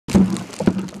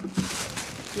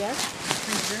Yes?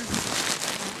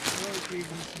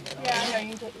 Yeah, I know, you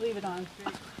need to leave it on.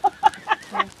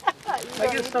 I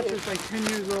get stuff that's like 10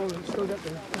 years old and still got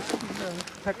the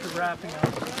protective wrapping on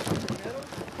it.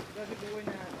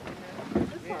 Does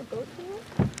this all go to it?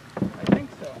 I think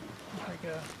so. Like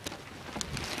a...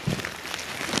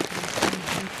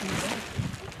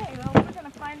 Okay, well, we're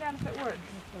going to find out if it works.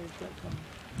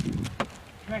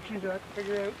 Connections you have to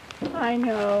figure out. I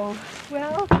know.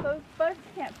 Well, those bugs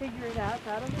can't figure it out.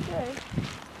 That'll be good.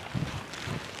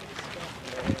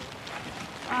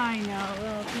 I know.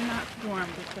 Well, if you're not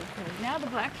swarmed, it's okay. Now the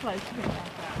black flies can back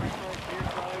out, right?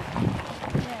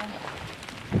 Yeah.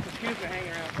 Mosquitoes are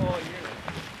hanging around all year.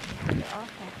 They're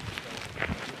awful.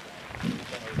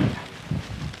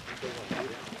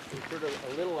 It's sort of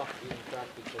a little off the beaten track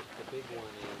because the big one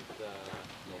is a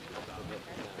bit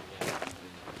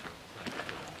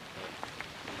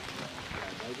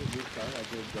I did restart. I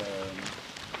did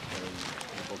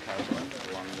local caravan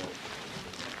along the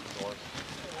north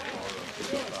island.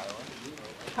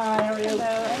 Hi, how are you?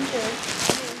 Hello, I'm good.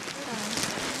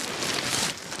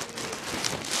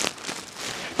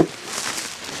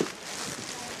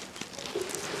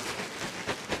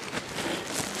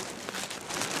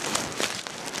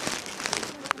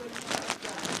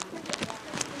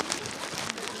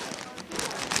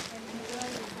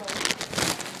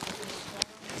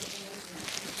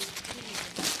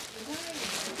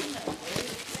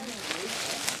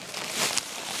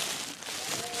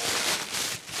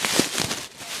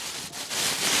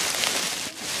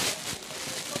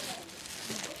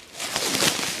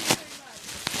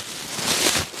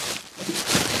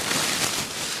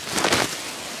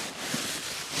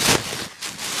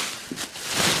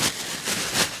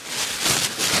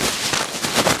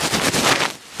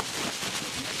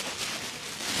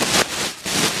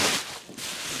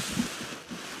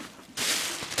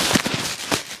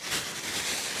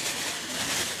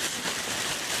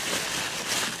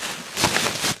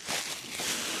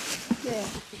 Yeah.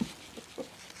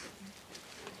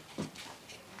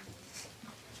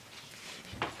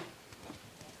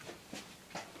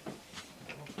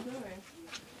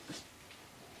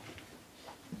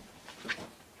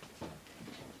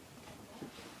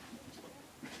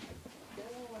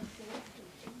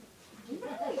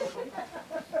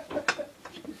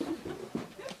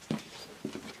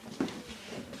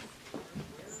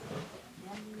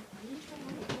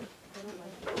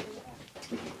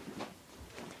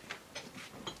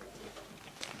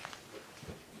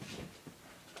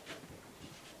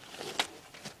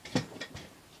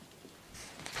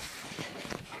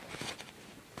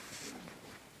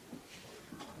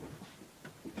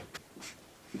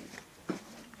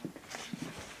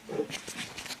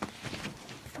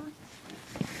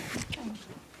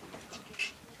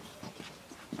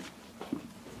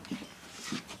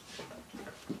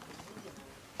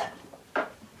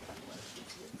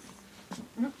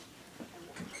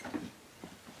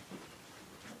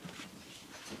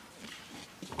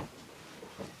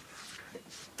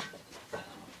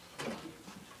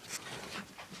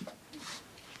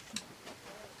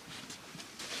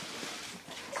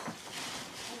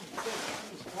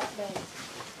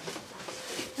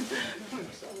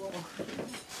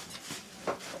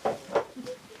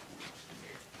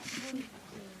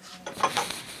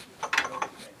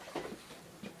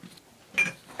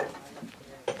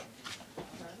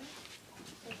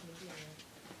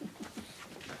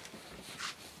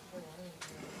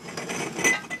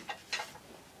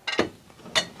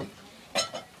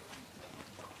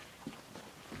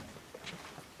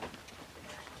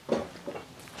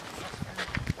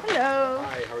 Hello.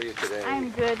 Hi, how are you today? I'm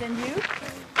good, and you?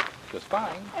 Just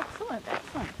fine. Excellent,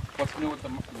 excellent. What's new with the?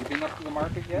 You been up to the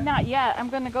market yet? Not yet. I'm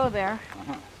going to go there.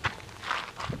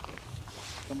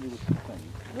 Somebody was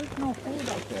saying there's no food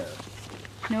out there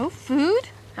No food?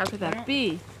 How could that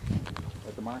be?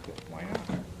 at the market. Why not?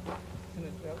 And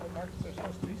the markets are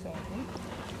supposed to be selling food.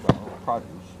 Well, produce.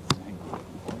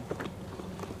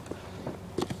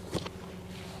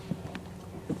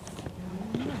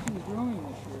 Nothing's growing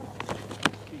this year.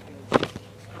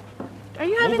 Are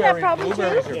you having that problem too?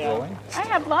 Blueberries are growing. I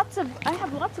have lots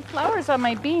of flowers on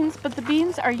my beans, but the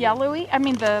beans are yellowy. I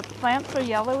mean, the plants are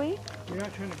yellowy. You're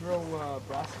not trying to grow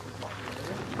brassicas up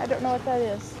here, I don't know what that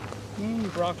is.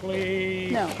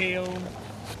 broccoli, No. kale.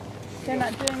 They're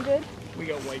not doing good? We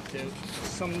got wiped out.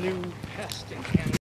 Some new pest in Canada.